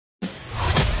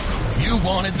You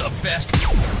wanted the best.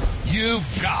 You've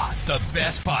got the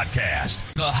best podcast,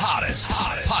 the hottest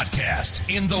podcast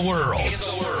in the world.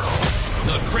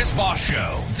 The Chris Voss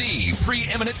Show, the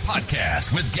preeminent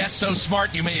podcast with guests so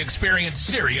smart you may experience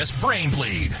serious brain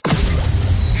bleed.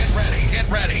 Get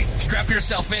ready. Strap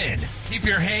yourself in. Keep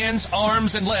your hands,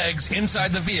 arms, and legs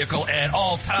inside the vehicle at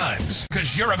all times,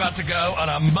 because you're about to go on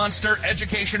a monster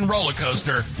education roller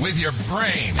coaster with your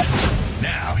brain.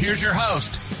 Now, here's your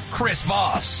host, Chris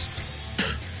Voss.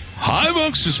 Hi,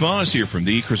 folks. Chris Voss here from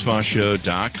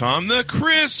thechrisvossshow.com,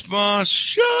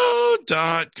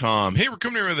 thechrisvossshow.com. Hey, we're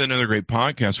coming here with another great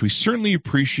podcast. We certainly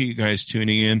appreciate you guys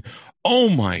tuning in. Oh,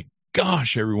 my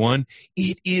gosh, everyone.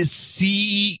 It is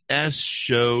CES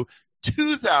Show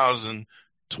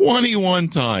 2021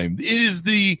 time. It is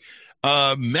the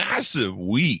massive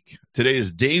week. Today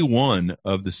is day one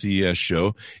of the CES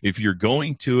show. If you're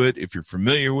going to it, if you're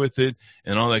familiar with it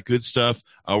and all that good stuff,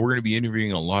 we're going to be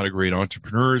interviewing a lot of great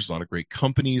entrepreneurs, a lot of great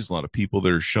companies, a lot of people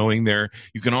that are showing there.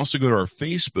 You can also go to our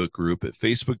Facebook group at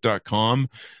facebook.com,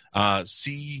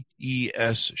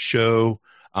 CES show,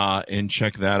 and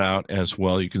check that out as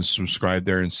well. You can subscribe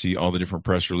there and see all the different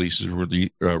press releases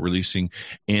releasing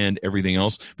and everything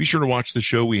else. Be sure to watch the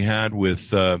show we had with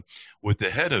the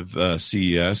head of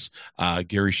CES,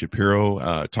 Gary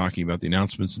Shapiro, talking about the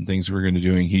announcements and things we're going to be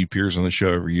doing. He appears on the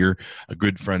show every year, a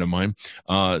good friend of mine.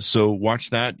 So watch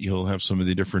that. You'll have some of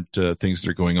the different things that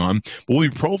are going on. But we'll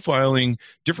be profiling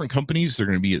different companies. They're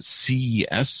going to be at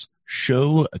CES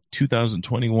Show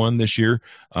 2021 this year,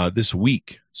 this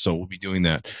week. So we'll be doing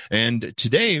that. And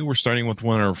today we're starting with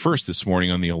one of our first this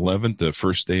morning on the 11th, the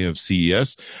first day of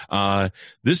CES.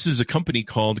 This is a company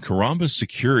called Karamba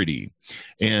Security.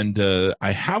 And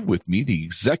I have with me the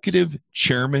executive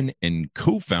chairman and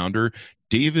co-founder,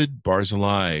 David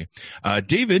Barzilai.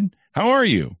 David, how are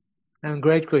you? I'm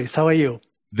great, Chris. How are you?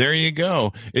 There you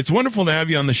go. It's wonderful to have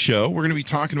you on the show. We're going to be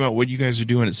talking about what you guys are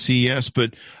doing at CES,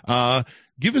 but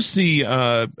give us the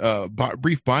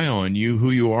brief bio on you,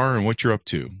 who you are, and what you're up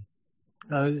to.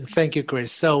 Thank you,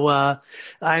 Chris. So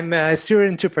I'm a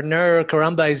serial entrepreneur.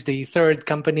 Karamba is the third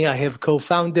company I have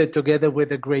co-founded together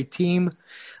with a great team.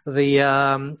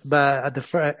 I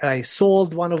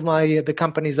sold one of the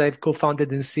companies I've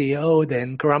co-founded and CEO.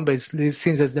 Then Karamba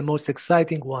seems as the most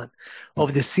exciting one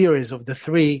of the series of the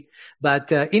three.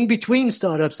 But in between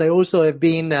startups, I also have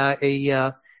been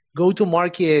a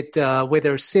go-to-market,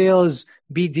 whether sales,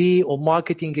 BD, or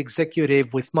marketing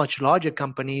executive with much larger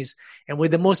companies. And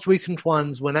with the most recent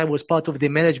ones, when I was part of the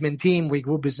management team, we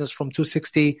grew business from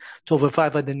 $260 to over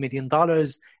 $500 million.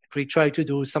 We try to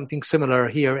do something similar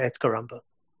here at Karamba.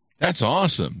 That's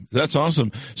awesome. That's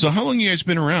awesome. So how long have you guys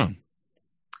been around?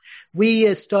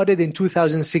 We started in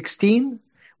 2016.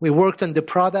 We worked on the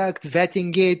product,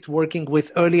 vetting it, working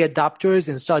with early adopters,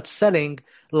 and start selling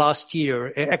last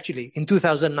year, actually in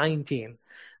 2019.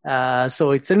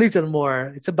 So it's a little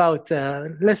more, it's about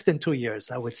less than 2 years,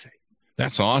 I would say.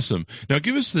 That's awesome. Now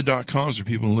give us the .coms where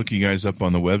people can look you guys up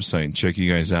on the website and check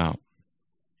you guys out.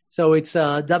 So it's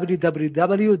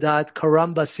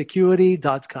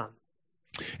www.karambasecurity.com.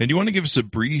 And do you want to give us a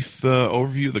brief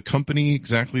overview of the company,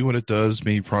 exactly what it does,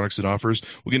 maybe products it offers?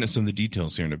 We'll get into some of the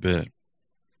details here in a bit.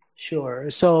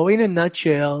 Sure. So in a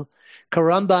nutshell,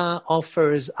 Karamba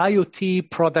offers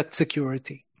IoT product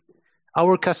security.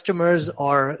 Our customers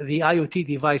are the IoT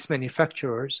device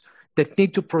manufacturers that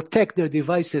need to protect their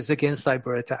devices against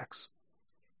cyber attacks.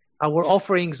 Our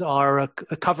offerings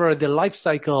cover the life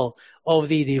cycle of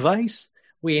the device.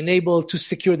 We enable to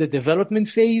secure the development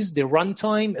phase, the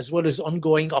runtime, as well as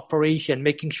ongoing operation,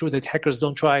 making sure that hackers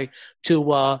don't try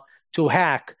to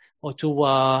hack or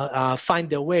to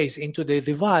find their ways into the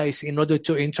device in order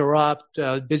to interrupt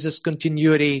business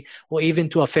continuity or even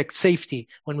to affect safety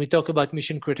when we talk about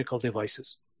mission-critical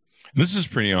devices. This is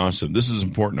pretty awesome. This is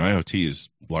important. IoT is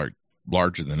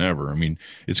larger than ever. I mean,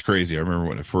 it's crazy. I remember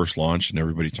when it first launched and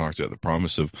everybody talked about the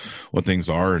promise of what things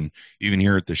are. And even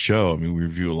here at the show, I mean, we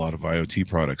review a lot of IoT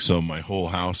products. So my whole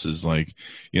house is like,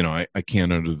 I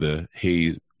can't utter the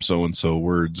hey so-and-so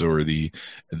words or the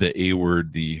A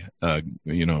word,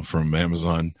 from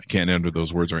Amazon. I can't enter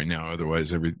those words right now.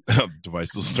 Otherwise, every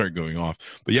device will start going off.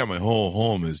 But yeah, my whole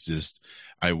home is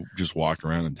I just walk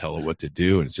around and tell it what to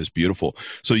do. And it's just beautiful.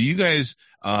 So you guys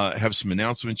have some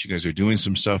announcements. You guys are doing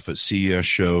some stuff at CES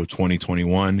Show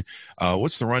 2021.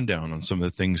 What's the rundown on some of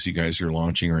the things you guys are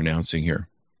launching or announcing here?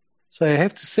 So I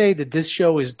have to say that this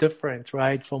show is different,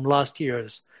 right, from last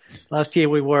year's. Last year,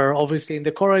 we were obviously in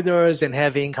the corridors and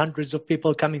having hundreds of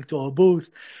people coming to our booth,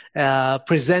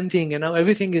 presenting, and now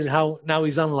everything is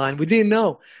online. We didn't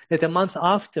know that a month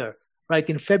after, right,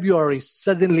 in February,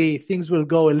 suddenly things will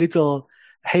go a little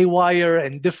haywire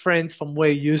and different from where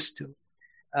you used to.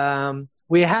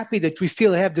 We're happy that we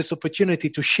still have this opportunity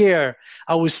to share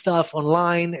our stuff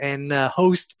online and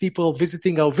host people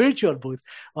visiting our virtual booth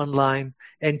online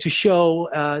and to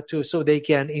show so they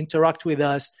can interact with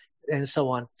us and so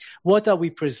on. What are we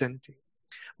presenting?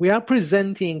 We are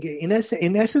presenting, in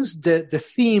essence, the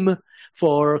theme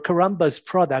for Karamba's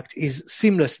product is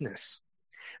seamlessness.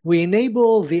 We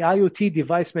enable the IoT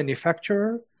device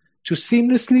manufacturer to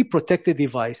seamlessly protect the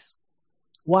device.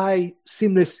 Why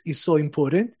seamless is so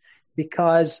important?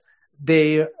 Because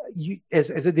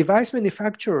as a device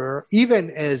manufacturer,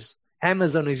 even as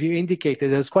Amazon, as you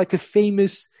indicated, there's quite a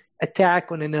famous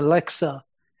attack on an Alexa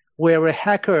where a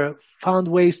hacker found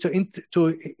ways to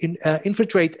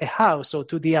infiltrate a house or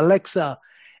to the Alexa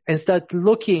and start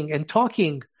looking and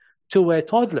talking to a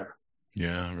toddler.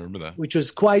 Yeah, I remember that. Which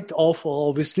was quite awful,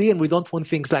 obviously, and we don't want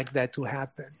things like that to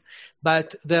happen.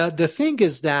 But the thing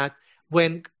is that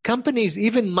when companies,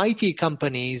 even mighty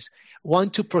companies,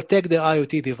 want to protect their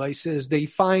IoT devices, they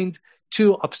find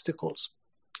two obstacles.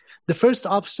 The first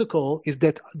obstacle is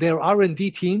that their R&D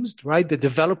teams, right, the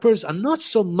developers, are not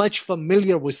so much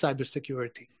familiar with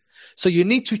cybersecurity. So you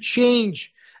need to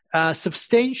change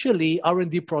substantially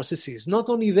R&D processes. Not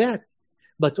only that,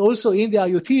 but also in the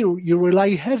IoT, you rely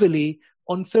heavily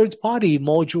on third-party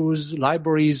modules,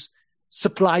 libraries,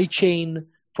 supply chain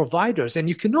providers, and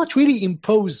you cannot really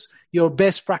impose your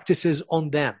best practices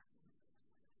on them.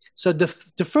 So the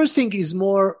first thing is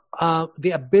more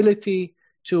the ability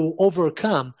to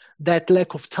overcome that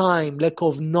lack of time, lack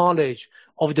of knowledge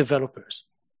of developers.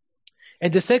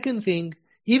 And the second thing,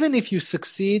 even if you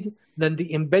succeed, then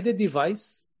the embedded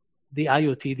device, the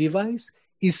IoT device,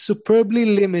 is superbly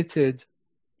limited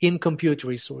in compute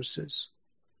resources.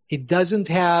 It doesn't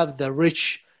have the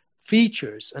rich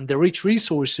features and the rich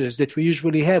resources that we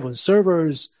usually have on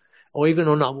servers or even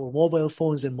on our mobile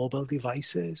phones and mobile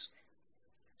devices.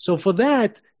 So for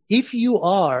that, if you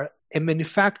are a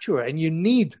manufacturer and you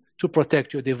need to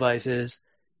protect your devices,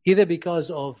 either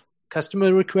because of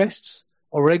customer requests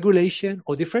or regulation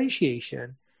or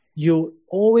differentiation, you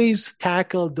always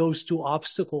tackle those two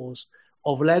obstacles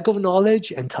of lack of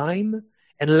knowledge and time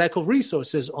and lack of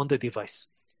resources on the device.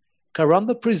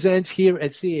 Karamba presents here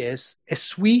at CES a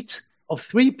suite of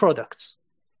 3 products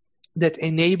that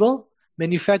enable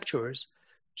manufacturers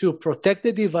to protect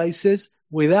the devices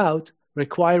without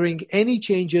requiring any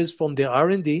changes from their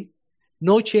R&D,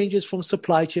 no changes from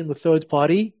supply chain with third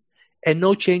party, and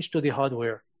no change to the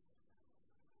hardware.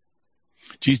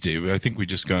 Geez, David, I think we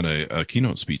just got a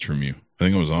keynote speech from you. I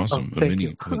think it was awesome. Oh, A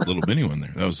little mini one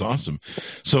there. That was awesome.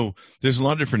 So there's a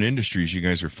lot of different industries you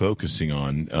guys are focusing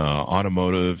on,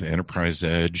 automotive, enterprise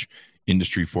edge,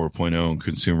 industry 4.0, and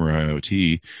consumer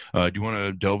IoT. Do you want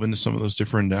to delve into some of those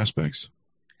different aspects?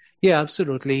 Yeah,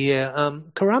 absolutely.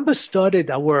 Karamba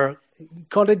started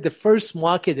call it the first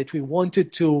market that we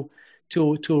wanted to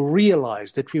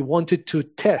realize, that we wanted to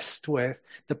test with,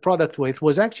 the product with,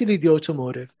 was actually the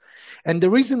automotive. And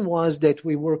the reason was that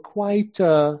we were quite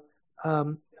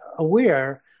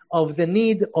aware of the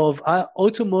need of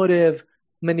automotive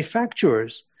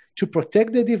manufacturers to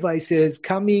protect the devices,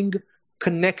 coming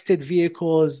connected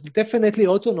vehicles, definitely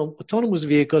autonomous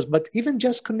vehicles, but even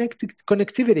just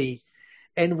connectivity.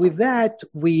 And with that,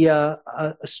 we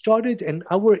started, and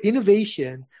our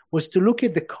innovation was to look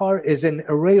at the car as an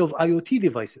array of IoT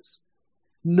devices,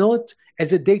 not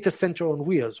as a data center on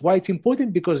wheels. Why it's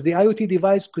important? Because the IoT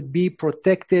device could be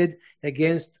protected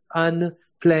against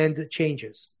unplanned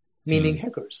changes, meaning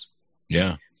hackers.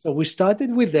 Yeah. So we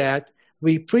started with that.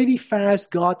 We pretty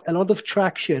fast got a lot of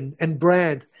traction and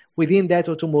brand within that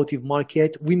automotive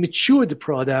market. We matured the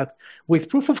product with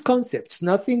proof of concepts,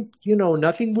 nothing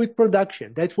with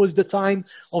production. That was the time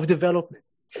of development.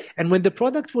 And when the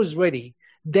product was ready,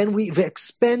 then we've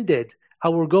expanded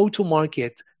our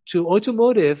go-to-market to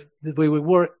automotive, the way we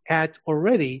were at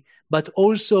already, but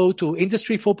also to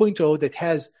Industry 4.0 that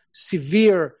has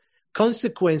severe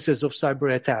consequences of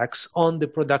cyber attacks on the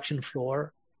production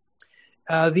floor.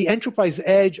 The enterprise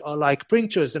edge are like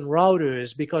printers and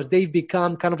routers because they've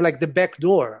become kind of like the back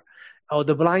door or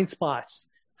the blind spots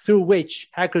through which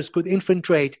hackers could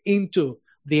infiltrate into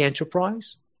the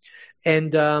enterprise.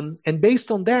 And based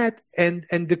on that, and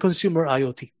the consumer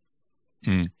IoT.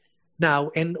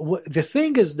 Now, the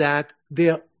thing is that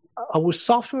our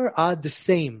software are the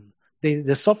same.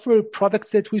 The software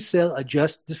products that we sell are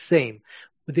just the same.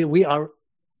 We are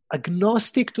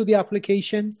agnostic to the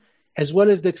application, as well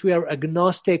as that we are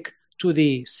agnostic to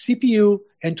the CPU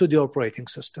and to the operating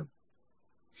system.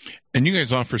 And you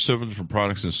guys offer several different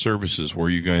products and services where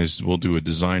you guys will do a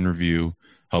design review,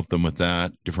 help them with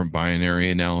that, different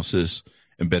binary analysis,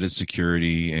 embedded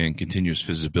security and continuous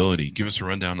visibility. Give us a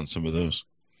rundown on some of those.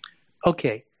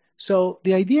 Okay. So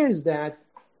the idea is that,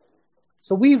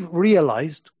 we've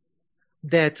realized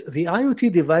that the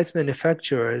IoT device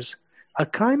manufacturers are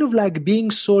kind of like being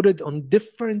sorted on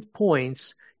different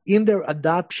points in their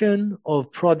adoption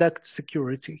of product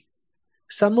security.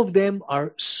 Some of them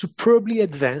are superbly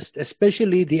advanced,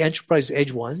 especially the enterprise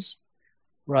edge ones,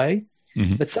 right?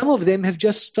 Mm-hmm. But some of them have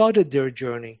just started their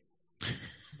journey.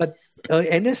 But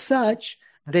and as such,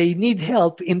 they need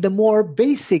help in the more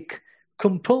basic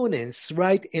components,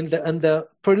 right? In the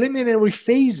preliminary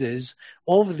phases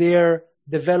of their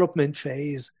development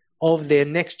phase of the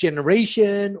next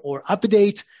generation or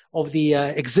update of the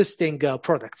existing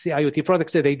products, the IoT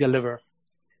products that they deliver.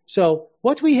 So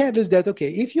what we have is that, okay,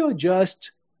 if you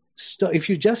just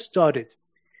started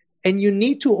and you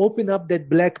need to open up that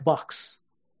black box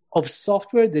of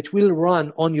software that will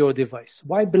run on your device.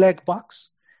 Why black box?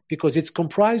 Because it's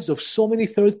comprised of so many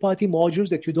third-party modules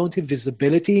that you don't have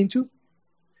visibility into.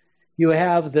 You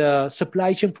have the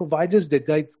supply chain providers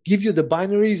that give you the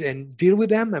binaries and deal with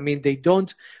them. I mean, they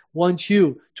don't want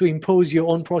you to impose your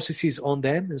own processes on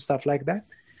them and stuff like that.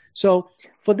 So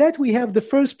for that, we have the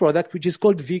first product, which is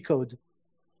called vCode.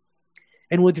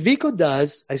 And what vCode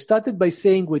does, I started by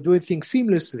saying we're doing things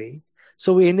seamlessly.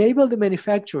 So we enable the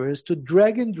manufacturers to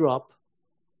drag and drop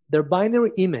their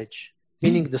binary image,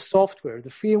 meaning the software, the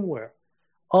firmware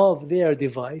of their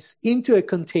device into a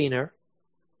container.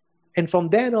 And from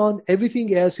then on,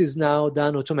 everything else is now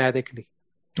done automatically.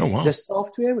 Oh, wow. The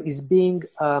software is being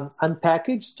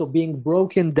unpackaged, so being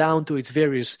broken down to its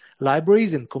various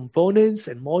libraries and components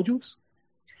and modules.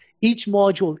 Each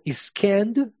module is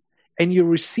scanned, and you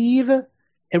receive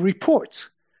a report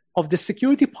of the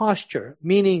security posture,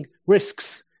 meaning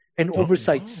risks and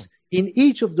oversights in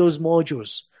each of those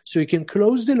modules. So you can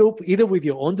close the loop either with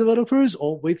your own developers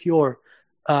or with your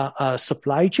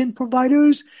supply chain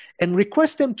providers and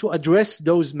request them to address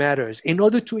those matters in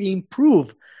order to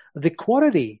improve the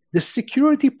quality, the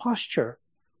security posture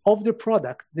of the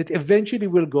product that eventually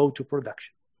will go to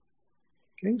production.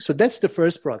 Okay, so that's the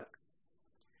first product.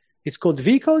 It's called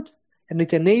vCode, and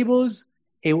it enables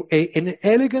an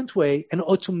elegant way, an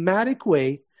automatic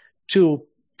way to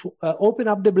open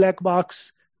up the black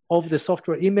box of the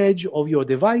software image of your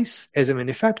device as a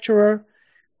manufacturer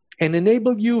and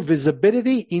enable you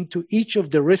visibility into each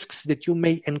of the risks that you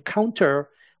may encounter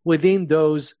within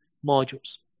those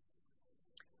modules.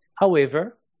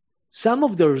 However, some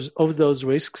of those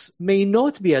risks may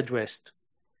not be addressed.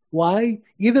 Why?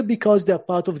 Either because they're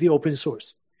part of the open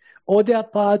source, or they're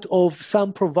part of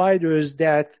some providers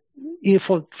that,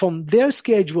 from their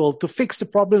schedule to fix the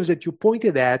problems that you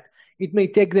pointed at, it may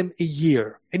take them a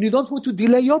year. And you don't want to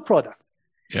delay your product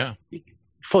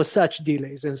for such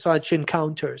delays and such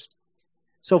encounters.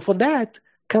 So for that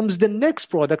comes the next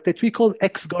product that we call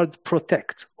XGuard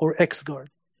Protect, or XGuard.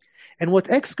 And what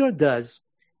XGuard does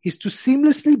is to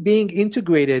seamlessly being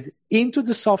integrated into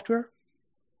the software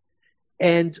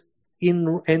and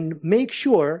make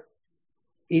sure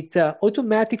it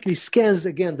automatically scans,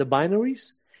 again, the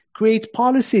binaries, create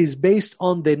policies based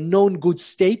on the known good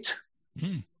state,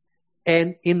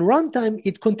 and in runtime,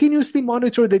 it continuously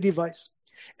monitors the device.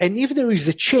 And if there is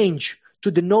a change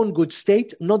to the known good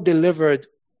state not delivered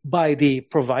by the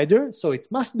provider, so it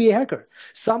must be a hacker.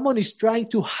 Someone is trying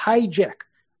to hijack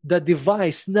the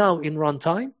device now in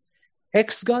runtime.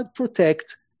 XGuard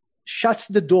Protect shuts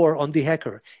the door on the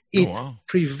hacker. It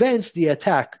prevents the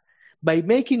attack by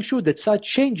making sure that such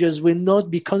changes will not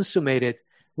be consummated,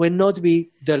 will not be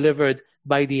delivered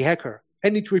by the hacker,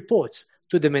 and it reports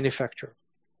to the manufacturer.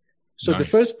 So the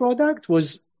first product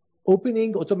was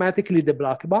opening automatically the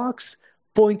black box,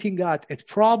 pointing out at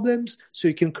problems so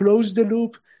you can close the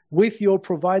loop with your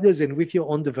providers and with your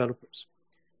own developers.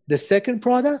 The second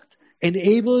product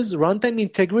enables runtime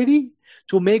integrity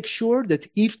to make sure that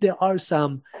if there are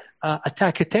some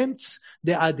attack attempts,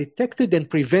 they are detected and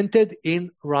prevented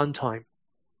in runtime.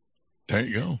 There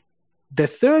you go. The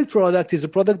third product is a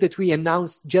product that we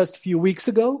announced just a few weeks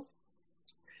ago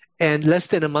and less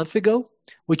than a month ago,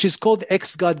 which is called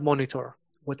XGuard Monitor.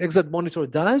 What XGuard Monitor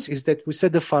does is that we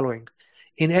said the following.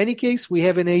 In any case, we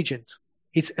have an agent.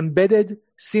 It's embedded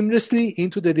seamlessly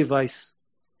into the device.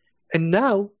 And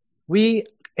now we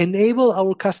enable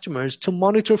our customers to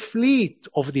monitor fleet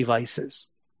of devices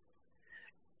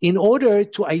in order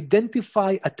to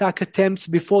identify attack attempts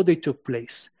before they took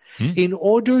place, in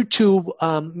order to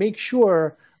make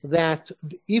sure that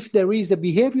if there is a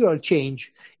behavioral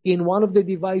change in one of the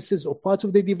devices or parts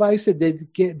of the device, that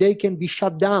they can be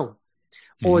shut down,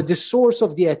 or the source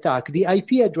of the attack, the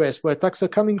IP address where attacks are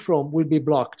coming from, will be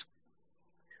blocked.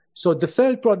 So the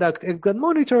third product, Endpoint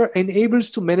Monitor,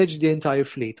 enables to manage the entire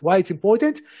fleet. Why it's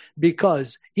important?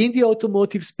 Because in the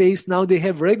automotive space, now they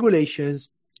have regulations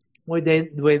where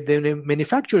the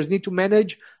manufacturers need to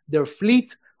manage their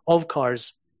fleet of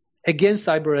cars against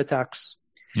cyber attacks.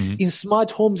 Mm-hmm. In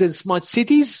smart homes and smart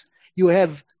cities, you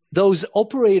have those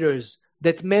operators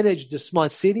that manage the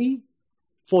smart city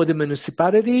for the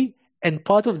municipality, and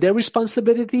part of their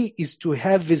responsibility is to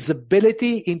have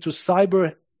visibility into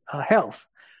cyber health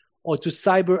or to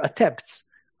cyber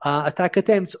attack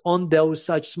attempts on those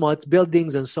such smart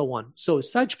buildings and so on. So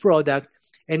such product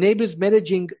enables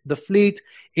managing the fleet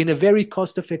in a very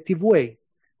cost-effective way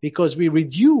because we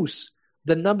reduce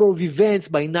the number of events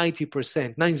by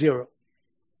 90%, 90.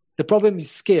 The problem is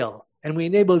scale, and we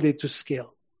enabled it to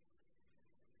scale.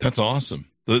 That's awesome.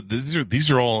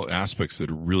 These are all aspects that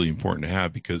are really important to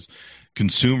have because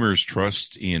consumers'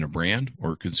 trust in a brand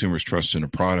or consumers' trust in a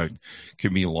product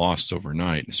can be lost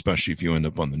overnight, especially if you end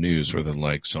up on the news where they're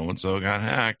like, so-and-so got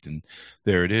hacked, and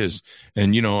there it is.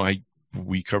 And,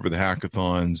 we cover the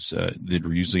hackathons that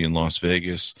are usually in Las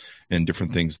Vegas and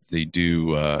different things they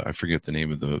do. I forget the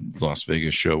name of the Las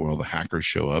Vegas show where all the hackers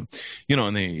show up,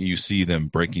 and you see them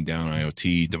breaking down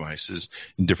IoT devices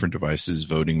and different devices,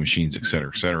 voting machines, et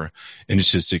cetera. And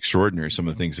it's just extraordinary. Some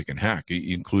of the things that can hack,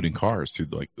 including cars through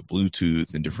like the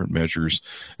Bluetooth and different measures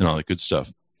and all that good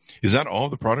stuff. Is that all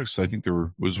the products? I think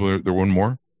there was one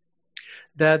more.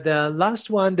 The last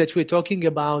one that we're talking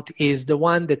about is the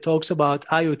one that talks about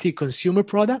IoT consumer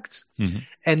products. Mm-hmm.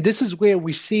 And this is where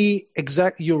we see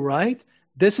you're right.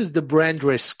 This is the brand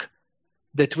risk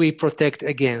that we protect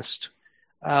against.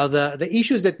 The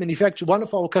issues that one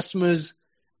of our customers,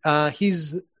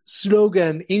 his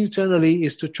slogan internally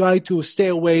is to try to stay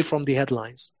away from the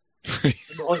headlines.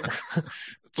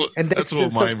 That's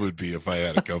what mine would be if I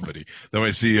had a company. Then my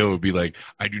CEO would be like,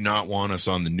 I do not want us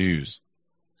on the news.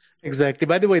 Exactly.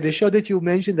 By the way, the show that you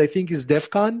mentioned, I think, is DEF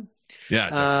CON.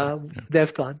 Yeah.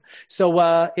 DEF CON. So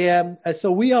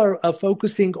we are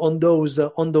focusing on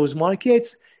those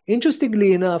markets.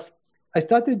 Interestingly enough, I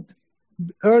said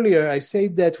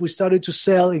that we started to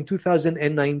sell in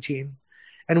 2019.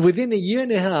 And within a year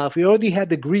and a half, we already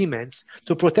had agreements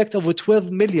to protect over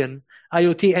 12 million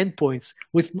IoT endpoints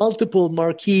with multiple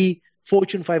marquee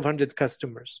Fortune 500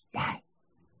 customers. Wow.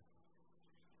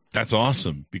 That's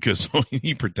awesome because you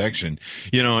need protection.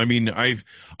 I've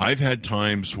had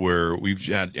times where we've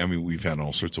had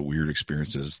all sorts of weird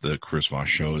experiences. The Chris Voss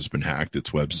Show has been hacked, its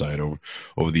website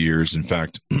over the years. In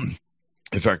fact,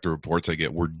 the reports I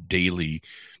get were daily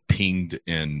pinged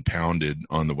and pounded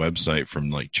on the website from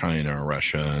like China or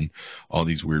Russia and all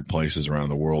these weird places around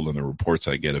the world, and the reports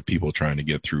I get of people trying to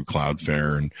get through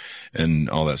Cloudflare and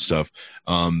all that stuff.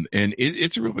 And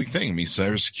it's a real big thing. I mean,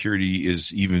 cybersecurity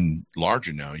is even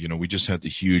larger now. We just had the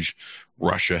huge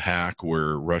Russia hack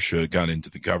where Russia got into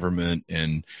the government,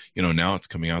 and now it's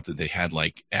coming out that they had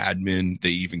they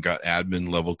even got admin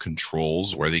level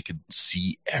controls where they could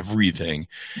see everything.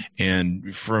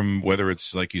 And from whether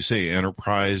it's like you say,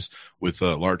 enterprise with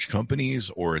large companies,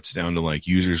 or it's down to like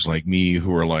users like me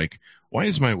who are like, why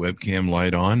is my webcam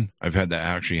light on? I've had that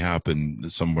actually happen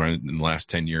somewhere in the last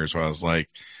 10 years where I was like,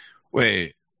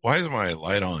 wait, why is my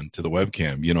light on to the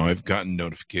webcam? I've gotten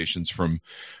notifications from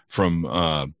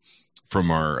our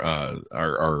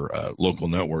local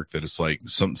network that it's like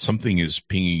something is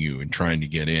pinging you and trying to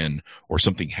get in, or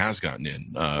something has gotten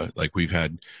in. Like we've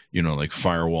had, like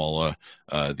Firewall,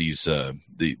 these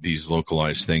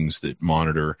localized things that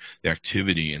monitor the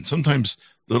activity, and sometimes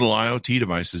little IoT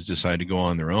devices decide to go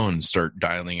on their own and start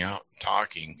dialing out,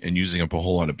 talking, and using up a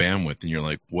whole lot of bandwidth. And you're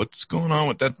like, what's going on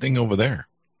with that thing over there?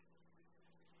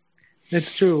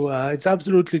 It's true. It's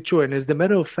absolutely true. And as a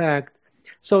matter of fact,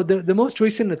 so the most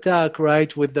recent attack,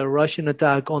 right, with the Russian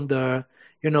attack on the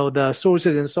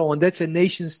sources and so on, that's a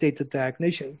nation state attack.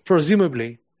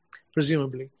 Presumably,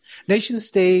 nation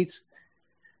states.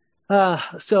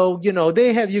 So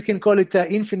they have, you can call it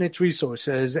infinite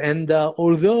resources, and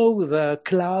although the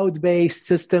cloud-based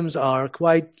systems are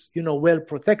quite well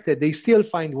protected, they still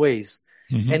find ways.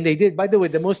 Mm-hmm. And they did. By the way,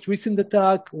 the most recent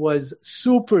attack was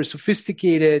super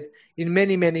sophisticated in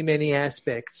many, many, many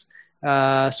aspects.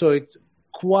 So it's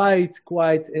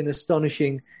quite an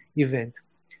astonishing event.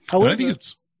 However, I think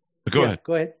it's. Go ahead.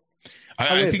 Go ahead.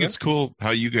 I think it's cool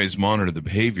how you guys monitor the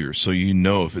behavior, so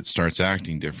if it starts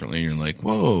acting differently, you're like,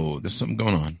 whoa, there's something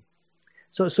going on.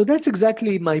 So that's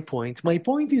exactly my point. My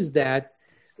point is that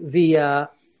the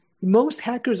most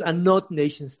hackers are not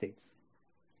nation states,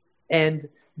 and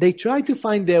they try to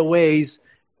find their ways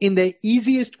in the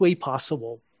easiest way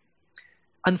possible.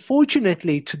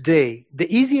 Unfortunately, today,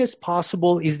 the easiest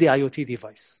possible is the IoT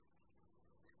device.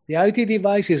 the IoT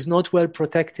device is not well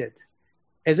protected.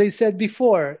 As I said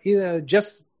before,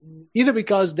 either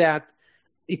because that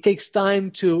it takes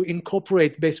time to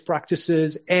incorporate best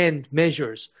practices and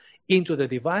measures into the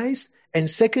device, and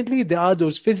secondly, there are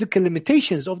those physical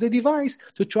limitations of the device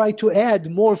to try to add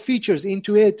more features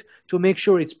into it to make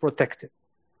sure it's protected.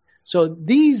 So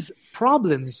these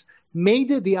problems made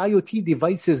the IoT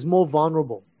devices more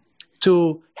vulnerable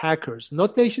to hackers,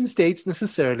 not nation states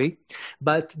necessarily,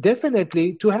 but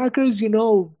definitely to hackers,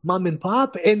 mom and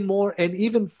pop, and more, and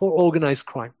even for organized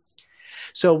crime.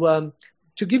 So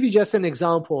to give you just an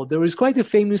example, there was quite a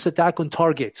famous attack on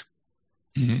Target.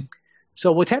 Mm-hmm.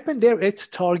 So what happened there at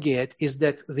Target is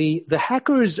that the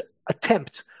hackers'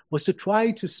 attempt was to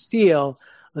try to steal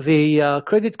the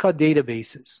credit card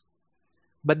databases,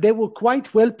 but they were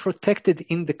quite well protected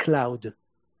in the cloud.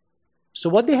 So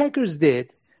what the hackers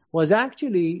did was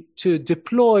actually to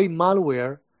deploy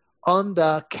malware on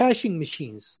the cashing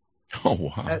machines. Oh,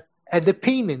 wow. At the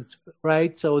payment,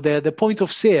 right? So the point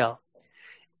of sale.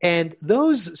 And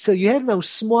so you have now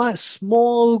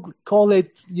small, call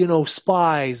it,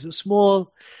 spies,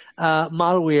 small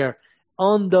malware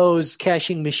on those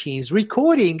cashing machines,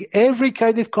 recording every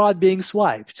credit card being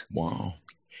swiped. Wow.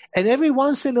 And every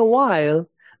once in a while,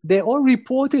 they all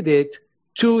reported it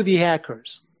to the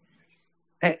hackers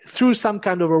through some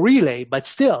kind of a relay, but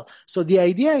still. So the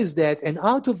idea is that, and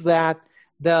out of that,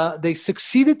 they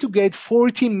succeeded to get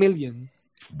 40 million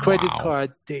credit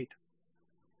card data.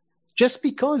 Just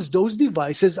because those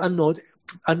devices are not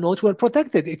well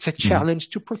protected. It's a challenge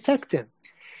to protect them.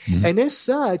 Mm-hmm. And as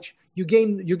such, you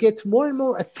get more and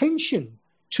more attention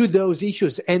to those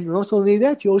issues. And not only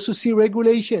that, you also see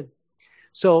regulation.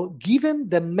 So given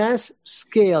the mass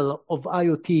scale of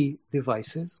IoT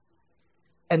devices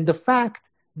and the fact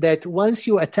that once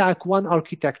you attack one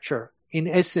architecture, in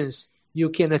essence, you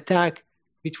can attack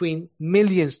between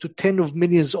millions to tens of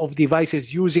millions of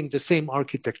devices using the same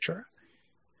architecture.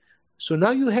 So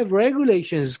now you have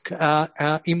regulations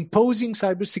imposing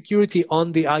cybersecurity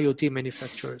on the IoT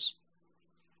manufacturers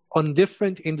on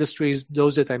different industries,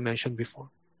 those that I mentioned before.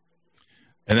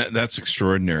 And that's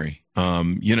extraordinary.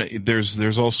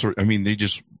 There's all sorts. I mean, they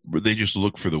just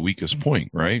look for the weakest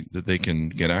point, right? That they can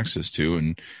get access to,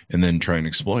 and then try and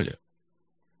exploit it.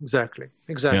 Exactly.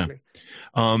 Yeah.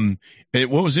 And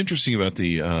what was interesting about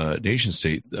the nation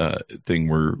state thing,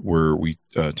 where we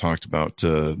talked about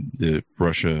the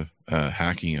Russia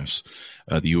hacking us,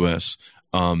 the U.S.,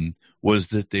 was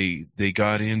that they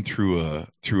got in through a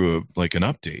like an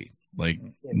update. Like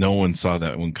yes. No one saw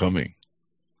that one coming.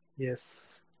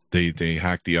 Yes. They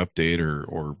hacked the update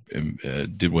or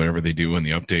did whatever they do in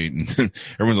the update, and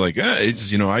everyone's like,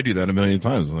 it's I do that a million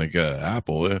times. I'm like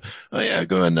Apple, oh yeah,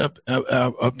 go ahead and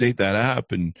update that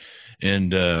app, and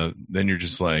then you're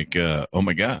just like, oh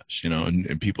my gosh,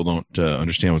 and people don't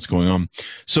understand what's going on.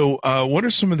 So what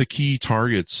are some of the key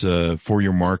targets for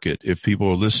your market? If people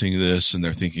are listening to this and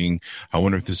they're thinking, I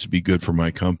wonder if this would be good for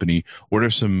my company, what are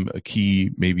some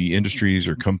key maybe industries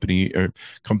or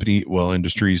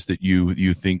industries that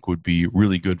you think would be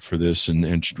really good for this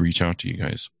and should reach out to you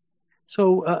guys?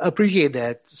 So appreciate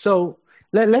that. So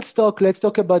let's talk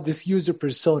about this user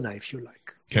persona, if you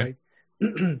like. Okay.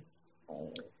 Right?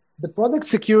 The product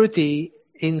security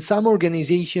in some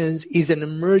organizations is an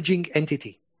emerging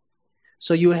entity.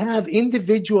 So you have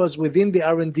individuals within the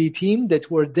R&D team that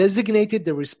were designated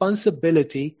the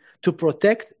responsibility to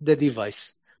protect the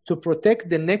device, to protect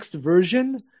the next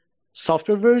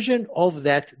software version of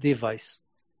that device.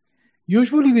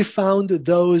 Usually we found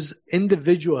those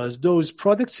individuals, those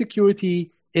product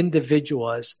security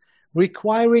individuals,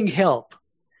 requiring help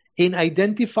in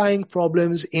identifying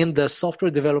problems in the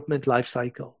software development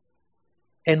lifecycle.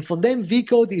 And for them,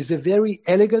 vCode is a very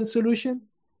elegant solution.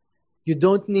 You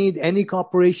don't need any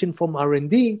cooperation from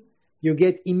R&D. You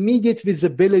get immediate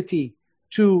visibility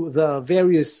to the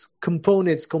various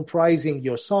components comprising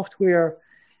your software.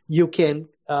 You can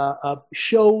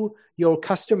show your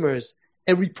customers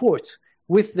a report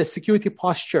with the security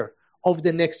posture of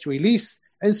the next release,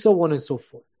 and so on and so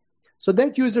forth. So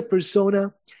that user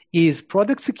persona is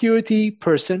product security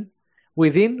person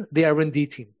within the R&D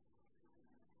team.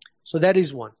 So that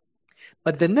is one.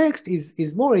 But the next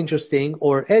is more interesting,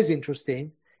 or as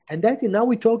interesting, and that is now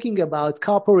we're talking about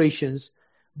corporations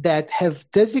that have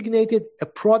designated a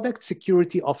product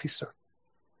security officer,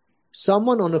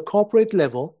 someone on a corporate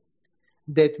level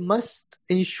that must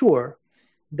ensure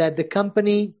that the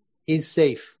company is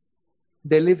safe.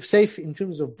 They live safe in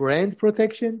terms of brand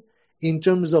protection, in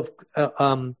terms of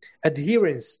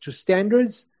adherence to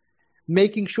standards,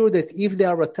 making sure that if there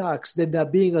are attacks, that they're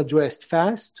being addressed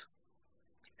fast,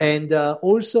 and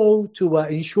also to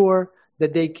ensure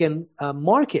that they can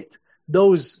market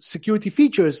those security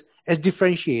features as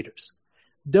differentiators.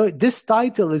 This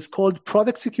title is called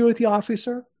Product Security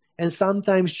Officer and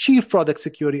sometimes Chief Product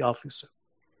Security Officer.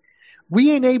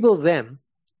 We enable them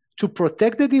to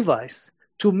protect the device,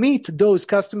 to meet those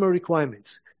customer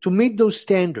requirements, to meet those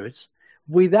standards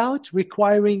without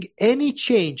requiring any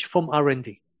change from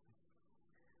R&D.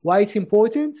 Why it's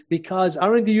important? Because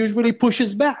R&D usually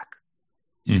pushes back.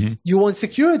 Mm-hmm. You want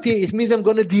security, it means I'm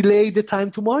going to delay the time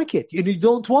to market. And you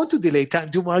don't want to delay time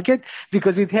to market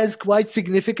because it has quite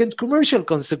significant commercial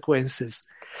consequences.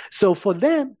 So for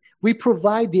them, we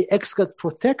provide the XGuard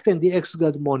Protect and the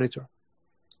XGuard Monitor.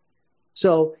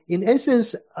 So in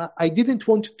essence, I didn't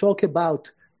want to talk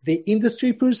about the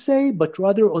industry per se, but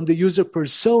rather on the user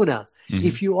persona. Mm-hmm.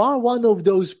 If you are one of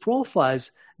those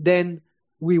profiles, then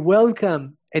we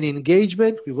welcome an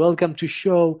engagement. We welcome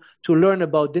to learn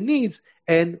about the needs,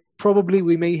 and probably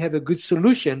we may have a good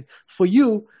solution for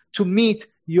you to meet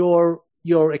your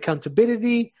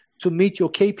accountability, to meet your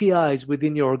KPIs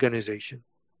within your organization.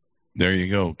 There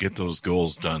you go. Get those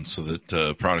goals done so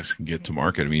that products can get to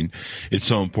market. I mean, it's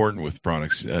so important with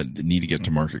products that need to get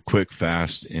to market quick,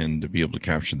 fast, and to be able to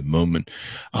capture the moment.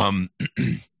 So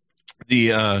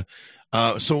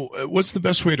what's the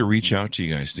best way to reach out to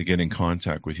you guys to get in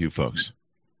contact with you folks?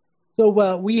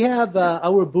 So we have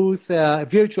our booth,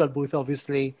 virtual booth,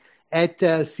 obviously, at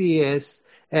CES,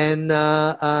 and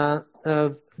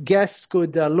guests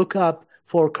could look up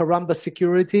for Karamba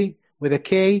Security with a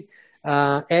K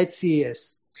at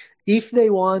CES. If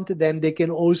they want, then they can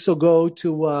also go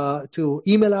to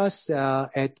email us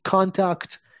at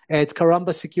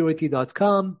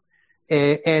contact@karambasecurity.com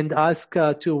and ask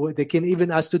they can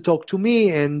even ask to talk to me,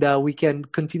 and we can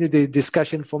continue the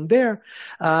discussion from there.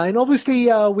 And obviously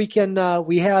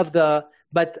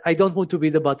but I don't want to be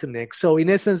the bottleneck. So in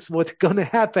essence, what's going to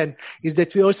happen is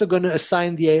that we're also going to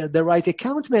assign the right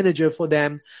account manager for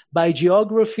them by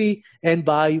geography and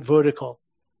by vertical.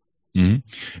 Mm-hmm.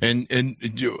 And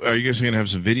are you guys going to have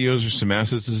some videos or some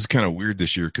assets? This is kind of weird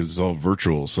this year because it's all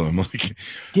virtual. So I'm like,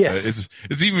 yes,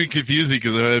 it's even confusing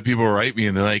because I have people write me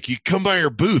and they're like, "You come by our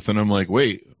booth," and I'm like,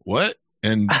 "Wait, what?"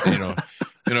 And I'm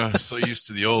so used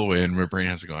to the old way, and my brain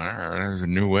has to go, "All right, there's a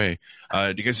new way."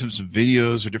 Do you guys have some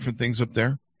videos or different things up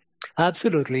there?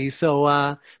 Absolutely.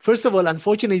 So first of all,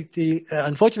 unfortunately, we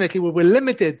were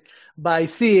limited by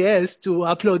CES to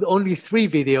upload only 3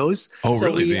 videos. Oh, so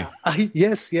really?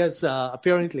 Yes,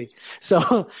 apparently.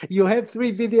 So you have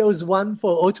 3 videos, one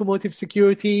for automotive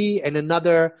security and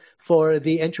another for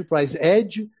the enterprise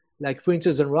edge, like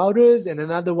printers and routers, and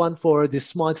another one for the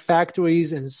smart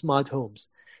factories and smart homes.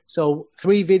 So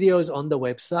 3 videos on the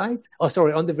website,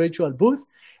 on the virtual booth.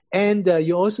 And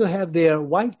you also have their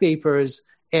white papers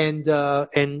and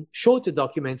shorter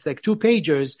documents, like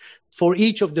 2-pagers for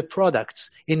each of the products,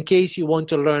 in case you want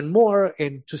to learn more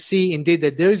and to see indeed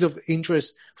that there is of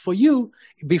interest for you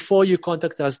before you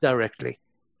contact us directly.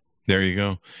 There you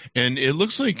go. And it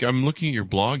looks like I'm looking at your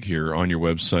blog here on your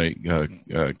website,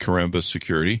 Karamba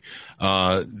Security.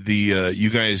 You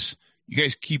guys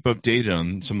keep updated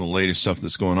on some of the latest stuff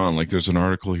that's going on. Like there's an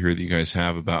article here that you guys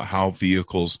have about how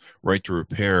vehicles' right to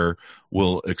repair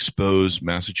will expose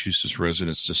Massachusetts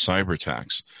residents to cyber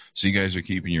attacks. So you guys are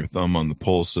keeping your thumb on the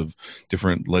pulse of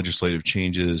different legislative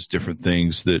changes, different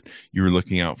things that you're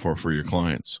looking out for your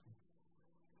clients.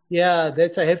 Yeah,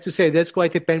 I have to say, that's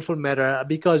quite a painful matter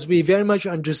because we very much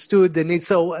understood the need.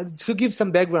 So to give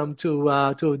some background to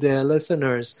the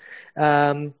listeners,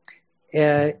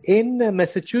 in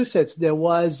Massachusetts, there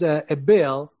was a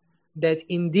bill that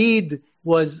indeed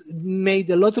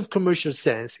made a lot of commercial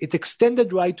sense. It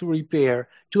extended right to repair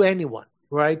to anyone,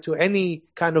 right, to any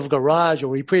kind of garage or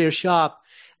repair shop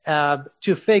to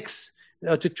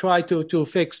try to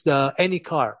fix any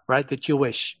car, right, that you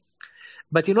wish.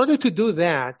 But in order to do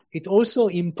that, it also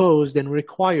imposed and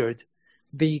required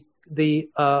the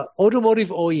automotive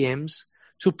OEMs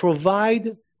to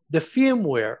provide the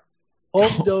firmware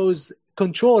of those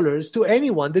controllers to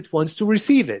anyone that wants to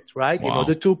receive it, right? Wow. In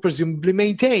order to presumably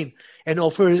maintain and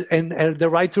offer and the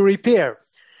right to repair.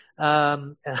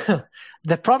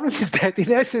 The problem is that in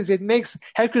essence, it makes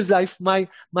hackers' life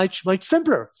much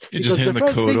simpler. You just hand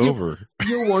the code over.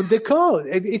 You want the code.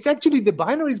 It's actually the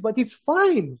binaries, but it's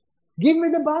fine. Give me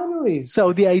the binaries.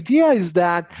 So the idea is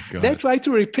that that right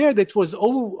to repair that was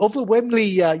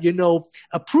overwhelmingly,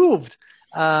 approved,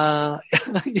 by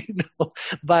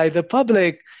the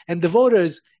public and the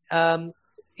voters,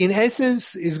 in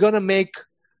essence, is going to make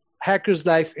hackers'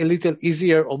 life a little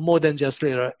easier, or more than just a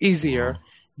little easier,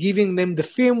 giving them the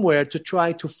firmware to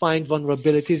try to find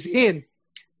vulnerabilities in.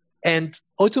 And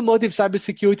automotive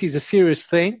cybersecurity is a serious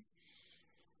thing.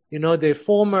 The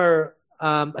former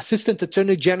Assistant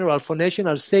Attorney General for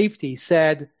National Safety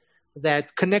said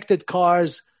that connected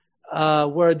cars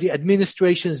were the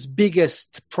administration's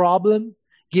biggest problem,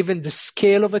 given the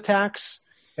scale of attacks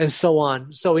and so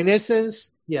on. So in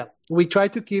essence, we try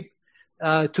to keep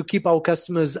our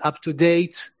customers up to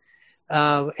date,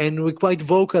 and we're quite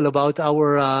vocal about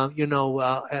our,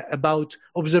 about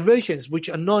observations which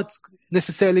are not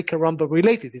necessarily Karamba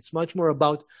related. It's much more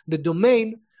about the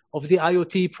domain of the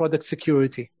IoT product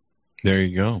security. There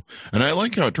you go. And I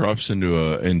like how it drops into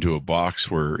a box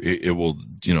where it will,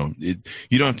 you don't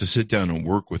have to sit down and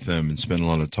work with them and spend a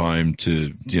lot of time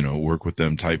to, work with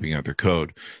them typing out their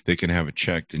code. They can have it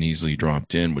checked and easily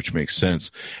dropped in, which makes sense.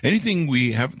 Anything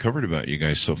we haven't covered about you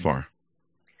guys so far?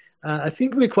 I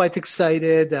think we're quite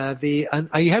excited. And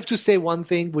I have to say one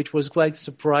thing which was quite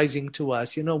surprising to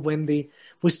us. When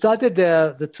we started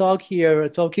the talk here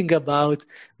talking about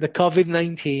the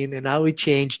COVID-19 and how it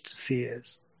changed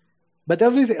CS. But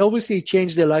obviously it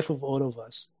changed the life of all of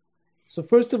us. So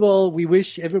first of all, we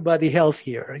wish everybody health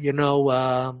here.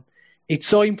 It's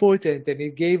so important, and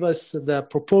it gave us the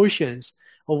proportions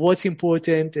of what's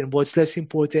important and what's less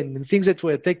important, and things that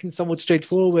were taken somewhat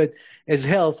straightforward as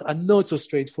health are not so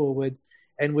straightforward.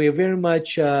 And we are very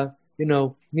much,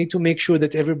 need to make sure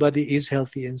that everybody is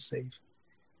healthy and safe.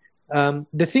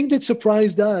 The thing that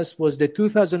surprised us was that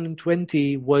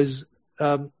 2020 was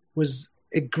a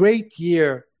great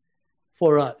year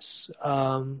for us,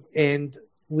 and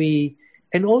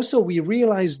also we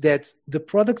realized that the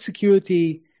product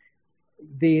security,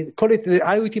 the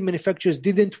IoT manufacturers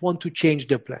didn't want to change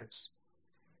their plans,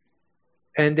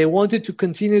 and they wanted to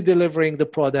continue delivering the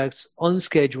products on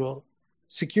schedule.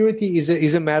 Security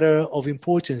is a matter of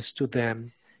importance to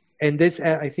them, and this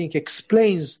I think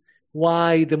explains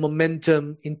why the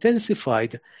momentum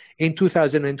intensified in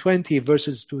 2020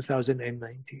 versus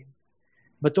 2019.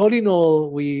 But all in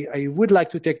all, I would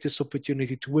like to take this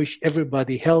opportunity to wish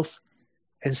everybody health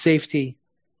and safety,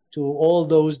 to all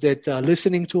those that are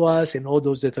listening to us and all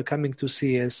those that are coming to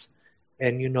see us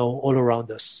and, all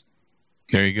around us.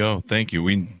 There you go. Thank you.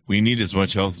 We need as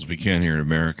much health as we can here in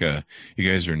America.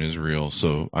 You guys are in Israel.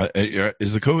 So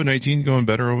is the COVID-19 going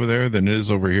better over there than it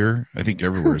is over here? I think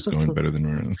everywhere is going better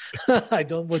than we're I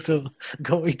don't want to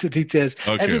go into details.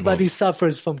 Okay, everybody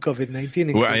suffers from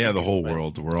COVID-19. Well, yeah, the whole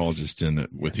world. We're all just in it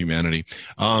with humanity.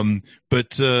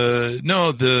 But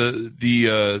no,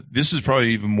 this is probably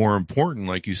even more important,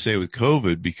 like you say, with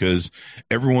COVID, because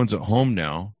everyone's at home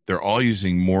now. They're all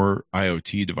using more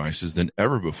IoT devices than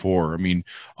ever before. I mean,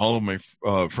 all of my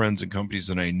friends and companies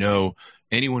that I know,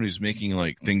 anyone who's making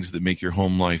like things that make your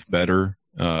home life better,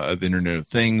 of Internet of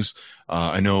Things.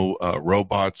 I know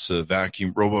robot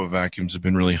vacuums have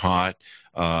been really hot.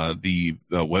 The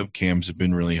webcams have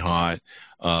been really hot.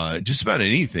 Just about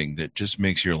anything that just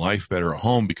makes your life better at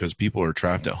home, because people are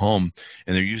trapped at home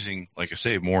and they're using, like I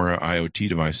say, more IoT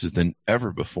devices than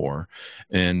ever before.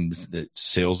 And the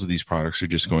sales of these products are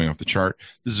just going off the chart.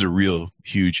 This is a real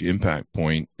huge impact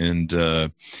point and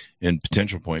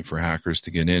potential point for hackers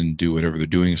to get in and do whatever they're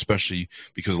doing, especially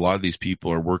because a lot of these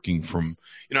people are working from,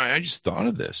 I just thought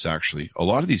of this actually. A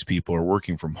lot of these people are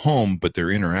working from home, but they're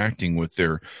interacting with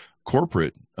their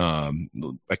corporate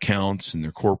accounts and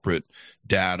their corporate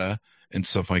data and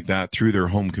stuff like that through their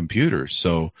home computers.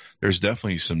 So there's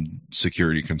definitely some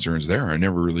security concerns there. That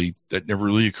never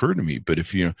really occurred to me. But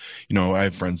if I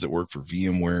have friends that work for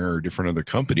VMware or different other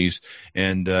companies,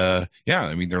 and they're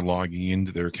logging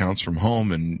into their accounts from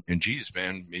home, and geez,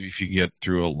 man, maybe if you get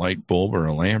through a light bulb or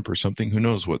a lamp or something, who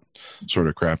knows what sort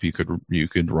of crap you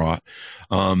could rot.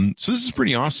 So this is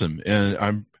pretty awesome,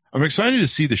 and I'm excited to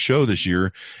see the show this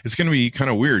year. It's going to be kind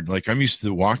of weird. Like, I'm used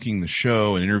to walking the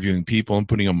show and interviewing people and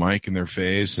putting a mic in their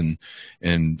face and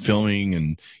filming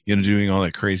and, doing all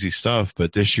that crazy stuff.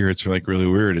 But this year it's like really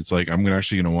weird. It's like, I'm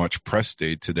actually going to watch press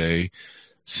day today,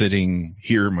 sitting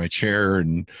here in my chair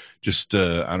and just,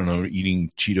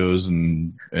 eating Cheetos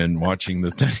and watching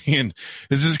the thing. And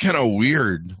it's just kind of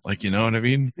weird. Like, you know what I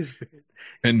mean? It's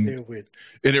very weird.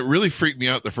 And it really freaked me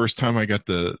out the first time I got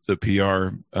the PR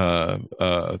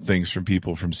things from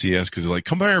people from CS, because they're like,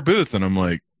 come by our booth, and I'm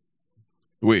like,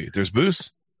 wait, there's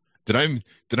booths? Did I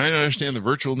not understand the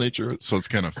virtual nature? So it's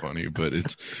kind of funny, but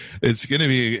it's gonna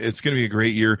be a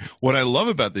great year. What I love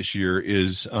about this year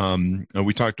is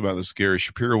we talked about this Gary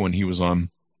Shapiro when he was on,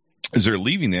 is they're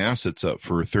leaving the assets up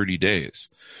for 30 days,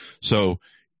 so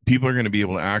people are going to be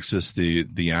able to access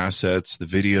the assets, the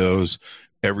videos,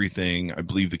 everything. I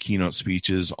believe the keynote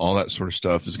speeches, all that sort of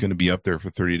stuff is going to be up there for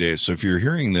 30 days. So if you're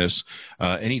hearing this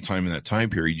anytime in that time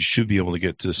period, you should be able to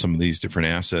get to some of these different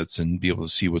assets and be able to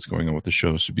see what's going on with the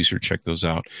show. So be sure to check those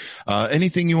out.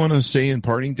 Anything you want to say in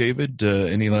parting, David?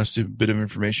 Any last bit of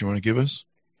information you want to give us?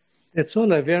 That's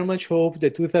all. I very much hope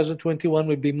that 2021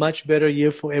 will be much better year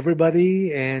for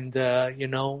everybody, and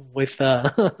with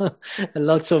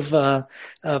lots of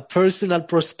personal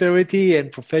prosperity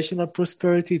and professional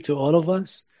prosperity to all of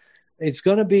us. It's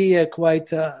going to be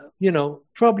quite,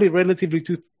 probably relatively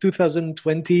to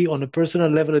 2020 on a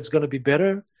personal level. It's going to be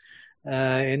better,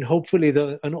 and hopefully,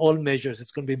 on all measures,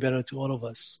 it's going to be better to all of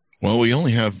us. Well, we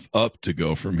only have up to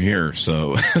go from here,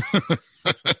 so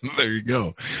there you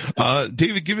go.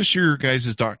 David, give us your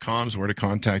guys' .coms, where to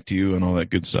contact you, and all that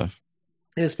good stuff.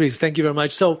 Yes, please. Thank you very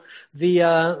much. So the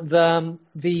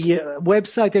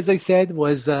website, as I said,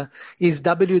 is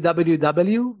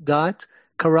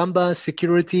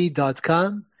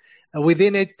www.karambasecurity.com.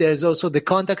 Within it, there's also the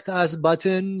Contact Us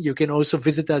button. You can also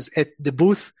visit us at the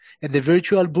booth, at the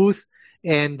virtual booth,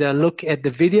 and look at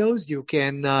the videos. You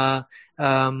can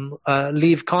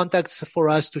leave contacts for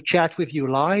us to chat with you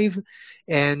live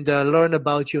and learn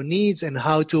about your needs and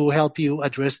how to help you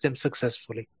address them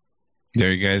successfully.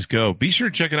 There you guys go. Be sure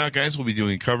to check it out, guys. We'll be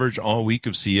doing coverage all week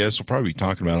of CES. We'll probably be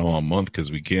talking about it all month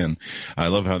because we can. I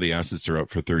love how the assets are up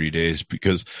for 30 days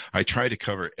because I try to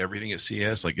cover everything at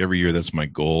CES. Like every year, that's my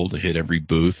goal, to hit every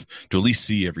booth, to at least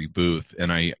see every booth.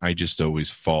 And I just always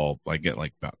fall. I get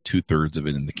like about 2/3 of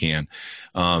it in the can.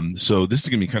 So this is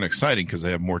going to be kind of exciting because I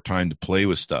have more time to play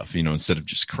with stuff, instead of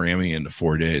just cramming into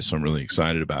 4 days. So I'm really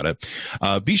excited about it.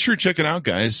 Be sure to check it out,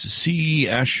 guys.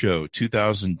 CES Show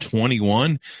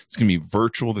 2021. It's going to be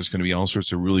virtual. There's going to be all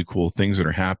sorts of really cool things that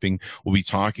are happening. We'll be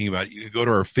talking about it. You can go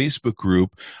to our Facebook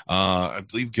group. I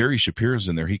believe Gary Shapiro's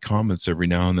in there. He comments every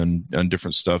now and then on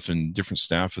different stuff and different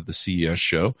staff of the CES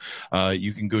show.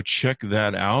 You can go check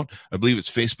that out. I believe it's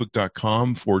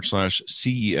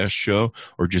facebook.com/CES show,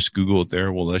 or just Google it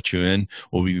there. We'll let you in.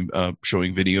 We'll be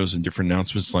showing videos and different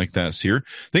announcements like that here.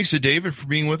 Thanks to David for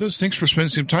being with us. Thanks for spending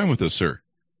some time with us, sir.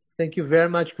 Thank you very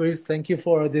much, Chris. Thank you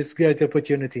for this great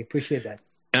opportunity. Appreciate that.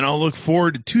 And I'll look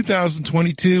forward to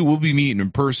 2022. We'll be meeting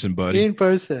in person, buddy. In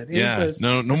person.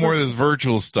 No more of this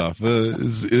virtual stuff.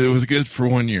 It was good for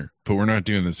 1 year, but we're not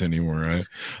doing this anymore.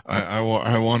 I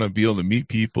want to be able to meet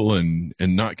people and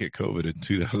not get COVID in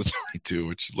 2022,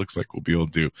 which looks like we'll be able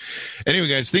to do. Anyway,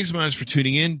 guys, thanks so much for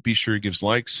tuning in. Be sure to give us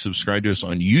likes, subscribe to us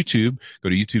on YouTube. Go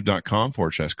to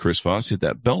youtube.com/Chris Voss. Hit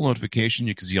that bell notification.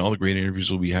 You can see all the great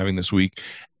interviews we'll be having this week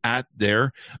at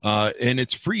there, and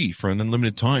it's free for an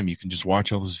unlimited time. You can just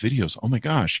watch all those videos. Oh my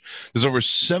gosh, there's over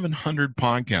 700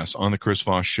 podcasts on the Chris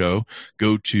Voss Show.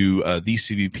 Go to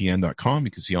thecvpn.com.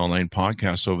 You can see online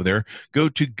podcasts over there. Go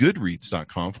to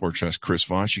goodreads.com/Chris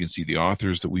Voss. You can see the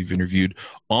authors that we've interviewed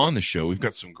on the show. We've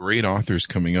got some great authors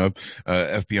coming up.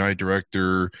 FBI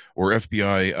director, or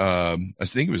FBI, I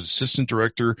think it was assistant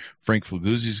director, Frank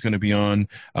Flaguzzi is going to be on.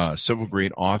 Several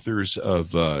great authors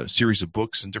of a series of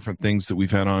books and different things that we've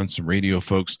had on, some radio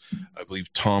folks. I believe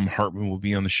Tom Hartman will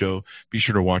be on the show. Be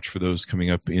sure to watch for those coming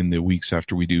up in the weeks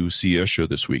after we do CES show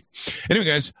this week. Anyway,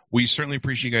 guys, we certainly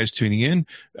appreciate you guys tuning in,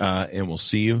 and we'll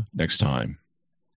see you next time.